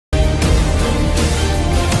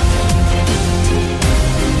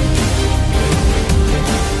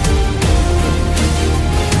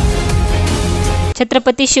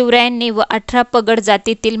छत्रपती शिवरायांनी व 18 पगड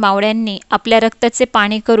जातीतील मावळ्यांनी आपल्या रक्ताचे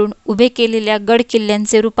पाणी करून उभे केलेल्या गड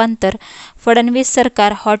किल्ल्यांचे रूपांतर फडणवीस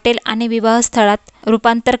सरकार हॉटेल आणि विवाहस्थळात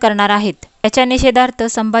रूपांतर करणार आहेत। याच्या निषेधार्थ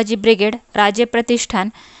संभाजी ब्रिगेड, राजे प्रतिष्ठान,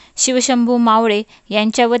 शिवशंभू मावळे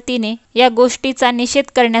यांच्या वतीने या गोष्टीचा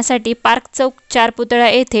निषेध करण्यासाठी पार्क चौक 4 पुतळा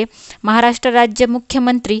येथे महाराष्ट्र राज्य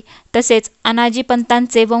मुख्यमंत्री तसेच अनाजी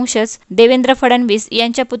पंतांचे वंशज देवेंद्र फडणवीस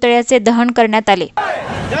यांच्या पुतळ्याचे दहन करण्यात आले।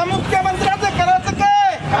 या मुख्यमंत्र्याचं करायचं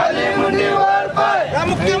काय? खाली मुंडीवर पाय। या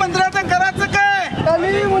मुख्यमंत्र्याचं करायचं काय?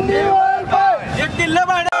 खाली मुंडीवर पाय। एक किल्ला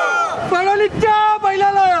भाडा पळवलीच्या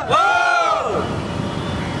बैलाला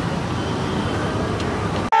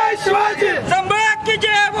शिवाजी संभाजी की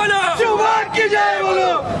जय बोलो, शिवाजी की जय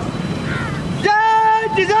बोलो, जय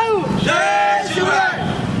जिजाऊ, जय शिवराय,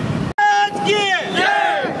 जय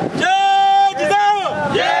जिजाऊ,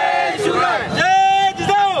 जय शिवराय, जय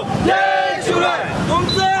जिजाऊ, जय शिवराय।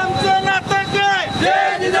 तुमचं आमचं नातं काय?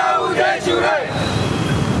 जय जिजाऊ, जय शिवराय।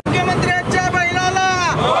 मुख्यमंत्र्यांच्या बैलाला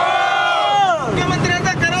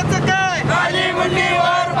मुख्यमंत्र्याचं करायचं काय? खाली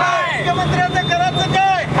मुंडीवर पाय। मुख्यमंत्र्याचं करायचं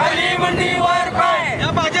काय? खाली मुंडीवर पाय।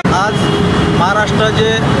 या भाजप आज महाराष्ट्राचे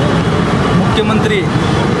मुख्यमंत्री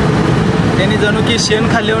त्यांनी जणू की शेण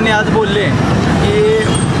खाल्ल्याने आज बोलले की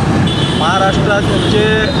महाराष्ट्रात जे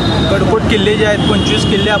गडकोट किल्ले जे आहेत 25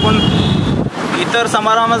 किल्ले आपण इतर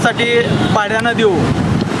समारंभासाठी भाड्यानं देऊ।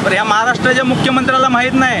 पण ह्या महाराष्ट्राच्या मुख्यमंत्र्याला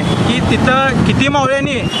माहीत नाही की तिथं किती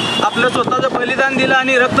मावळ्यांनी आपलं स्वतःचं बलिदान दिलं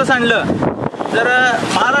आणि रक्त सांडलं। जर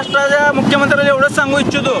महाराष्ट्राच्या मुख्यमंत्र्याला एवढंच सांगू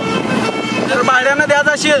इच्छितो, जर भाड्यानं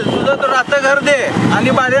द्यायचं असेल तुझं तर रात्र घर दे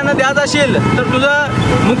आणि भाड्यानं द्यायचं असेल तर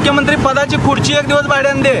तुझं मुख्यमंत्री पदाची खुर्ची एक दिवस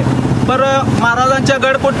भाड्यानं दे। पर महाराजांच्या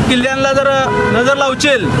गडकोट किल्ल्यांना जर नजर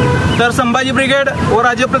लावशील तर संभाजी ब्रिगेड व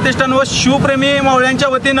राज्य प्रतिष्ठान व शिवप्रेमी मावळ्यांच्या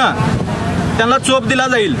वतीनं त्यांना चोप दिला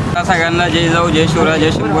जाईल। सगळ्यांना जय जाऊ, जय शिवराय,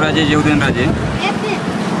 जय शंभूराजे, जय उदयनराजे।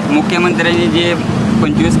 मुख्यमंत्र्यांनी जे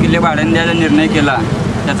 25 किल्ले भाड्याने द्यायचा निर्णय केला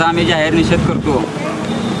त्याचा आम्ही जाहीर निषेध करतो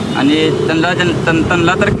आणि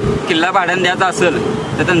त्यांना तर किल्ला भाड्याने द्यायचा असेल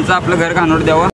तर त्यांचं आपलं घर घाणोड द्यावं।